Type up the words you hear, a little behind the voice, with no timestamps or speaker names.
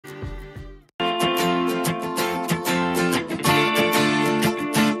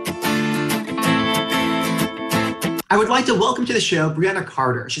I would like to welcome to the show Brianna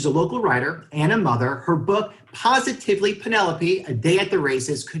Carter. She's a local writer and a mother. Her book, Positively Penelope, A Day at the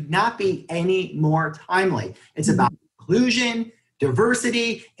Races, could not be any more timely. It's about inclusion,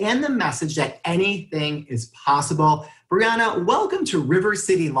 diversity, and the message that anything is possible. Brianna, welcome to River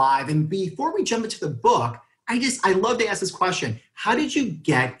City Live. And before we jump into the book, I love to ask this question. How did you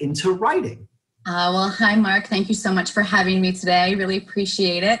get into writing? Hi, Mark. Thank you so much for having me today. I really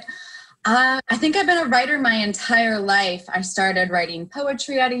appreciate it. I think I've been a writer my entire life. I started writing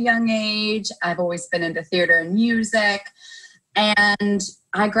poetry at a young age. I've always been into theater and music. And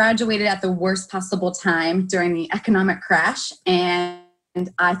I graduated at the worst possible time during the economic crash. And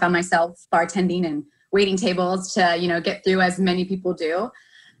I found myself bartending and waiting tables to, get through as many people do.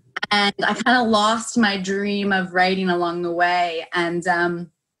 And I kind of lost my dream of writing along the way. And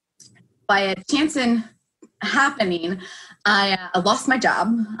by a chance in happening, I lost my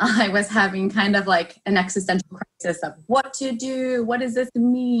job. I was having kind of like an existential crisis of what to do. What does this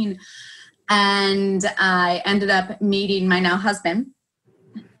mean? And I ended up meeting my now husband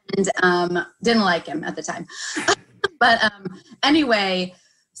and didn't like him at the time. But anyway,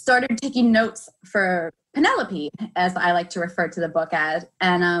 started taking notes for Penelope, as I like to refer to the book as.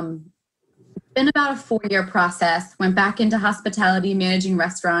 And been about a 4-year process, went back into hospitality, managing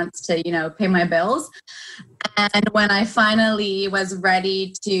restaurants to, pay my bills. And when I finally was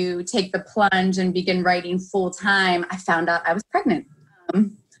ready to take the plunge and begin writing full time, I found out I was pregnant.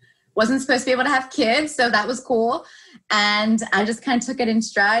 Wasn't supposed to be able to have kids, so that was cool. And I just kind of took it in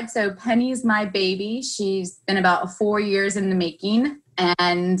stride. So Penny's my baby. She's been about 4 years in the making.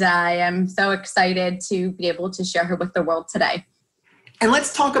 And I am so excited to be able to share her with the world today. And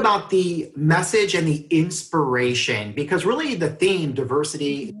let's talk about the message and the inspiration, because really the theme,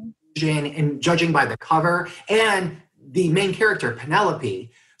 diversity, inclusion, and judging by the cover, and the main character,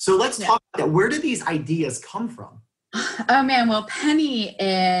 Penelope. So let's talk about that. Where do these ideas come from? Oh, man. Well, Penny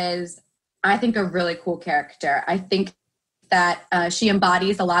is, I think, a really cool character. I think that she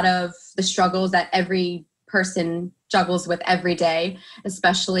embodies a lot of the struggles that every person struggles with every day,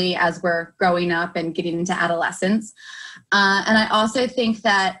 especially as we're growing up and getting into adolescence. And I also think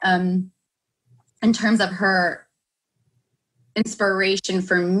that in terms of her inspiration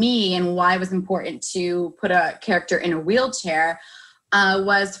for me and why it was important to put a character in a wheelchair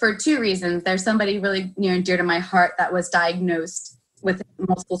was for 2 reasons. There's somebody really near and dear to my heart that was diagnosed with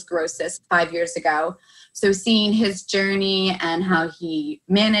multiple sclerosis 5 years ago. So seeing his journey and how he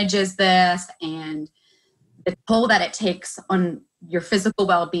manages this and the toll that it takes on your physical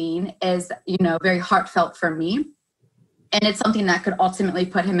well-being is, very heartfelt for me. And it's something that could ultimately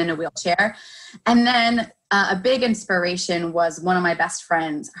put him in a wheelchair. And then a big inspiration was one of my best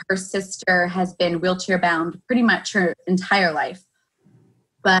friends. Her sister has been wheelchair bound pretty much her entire life,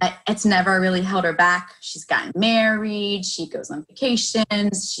 but it's never really held her back. She's gotten married. She goes on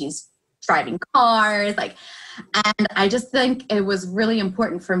vacations. She's driving cars. And I just think it was really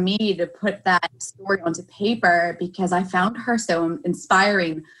important for me to put that story onto paper because I found her so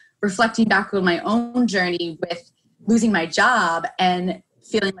inspiring, reflecting back on my own journey with losing my job and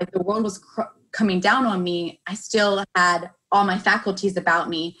feeling like the world was coming down on me. I still had all my faculties about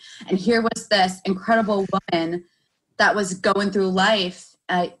me. And here was this incredible woman that was going through life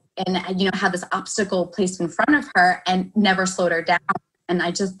and had this obstacle placed in front of her and never slowed her down. And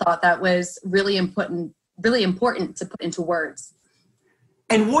I just thought that was really important to put into words.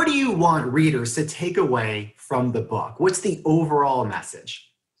 And what do you want readers to take away from the book? What's the overall message?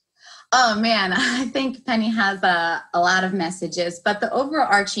 Oh, man, I think Penny has a lot of messages, but the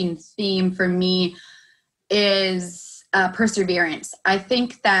overarching theme for me is perseverance. I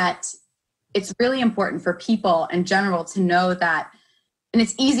think that it's really important for people in general to know that, and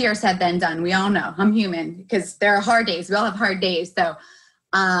it's easier said than done. We all know, I'm human, because there are hard days. We all have hard days. So,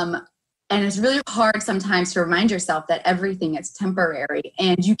 and it's really hard sometimes to remind yourself that everything is temporary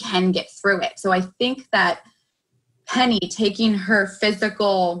and you can get through it. So I think that Penny taking her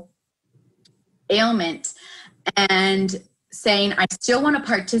physical ailment and saying, I still want to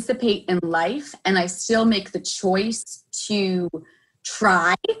participate in life and I still make the choice to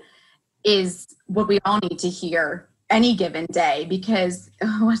try is what we all need to hear any given day, because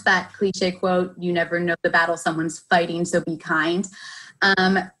what's that cliche quote? You never know the battle someone's fighting, so be kind.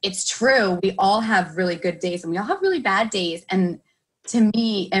 It's true. We all have really good days and we all have really bad days. And to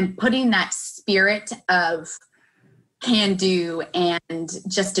me, and putting that spirit of can do and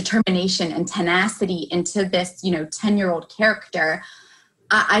just determination and tenacity into this, 10-year-old character,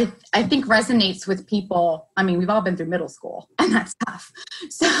 I think resonates with people. I mean, we've all been through middle school and that's tough.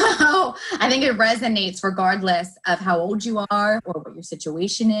 So I think it resonates regardless of how old you are or what your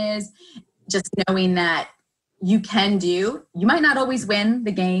situation is, just knowing that you can do. You might not always win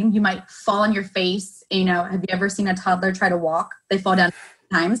the game. You might fall on your face. You know, have you ever seen a toddler try to walk? They fall down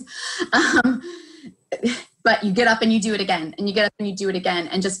times. But you get up and you do it again, and you get up and you do it again.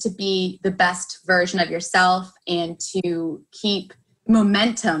 And just to be the best version of yourself and to keep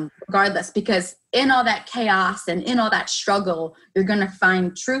momentum regardless, because in all that chaos and in all that struggle, you're going to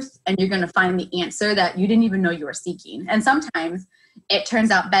find truth and you're going to find the answer that you didn't even know you were seeking. And sometimes it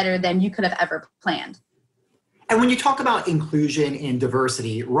turns out better than you could have ever planned. And when you talk about inclusion and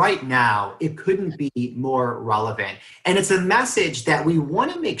diversity, right now, it couldn't be more relevant. And it's a message that we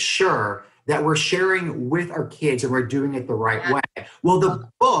want to make sure that we're sharing with our kids and we're doing it the right way. Well, the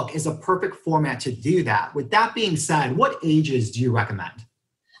book is a perfect format to do that. With that being said, what ages do you recommend?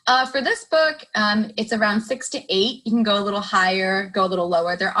 For this book, it's around 6 to 8. You can go a little higher, go a little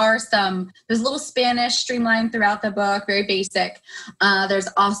lower. There's a little Spanish streamlined throughout the book, very basic. There's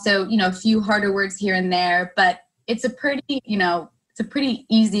also, a few harder words here and there, but it's a pretty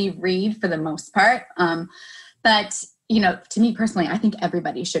easy read for the most part. But to me personally, I think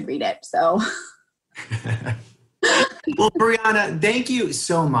everybody should read it. So. Well, Brianna, thank you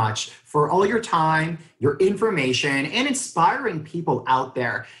so much for all your time, your information, and inspiring people out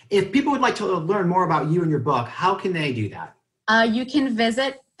there. If people would like to learn more about you and your book, how can they do that? You can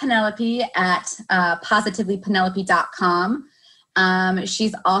visit Penelope at positivelypenelope.com.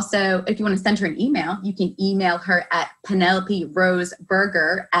 She's also, if you want to send her an email, you can email her at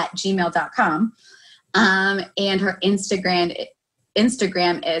peneloperoseburger@gmail.com. And her Instagram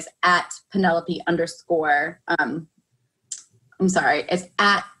is at Penelope _ it's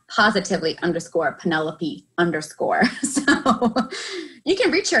at positively_Penelope _. So you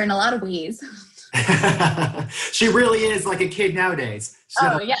can reach her in a lot of ways. She really is like a kid nowadays.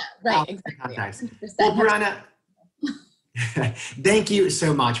 Oh yeah, right, exactly. Well, Brianna, thank you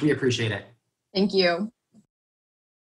so much. We appreciate it. Thank you.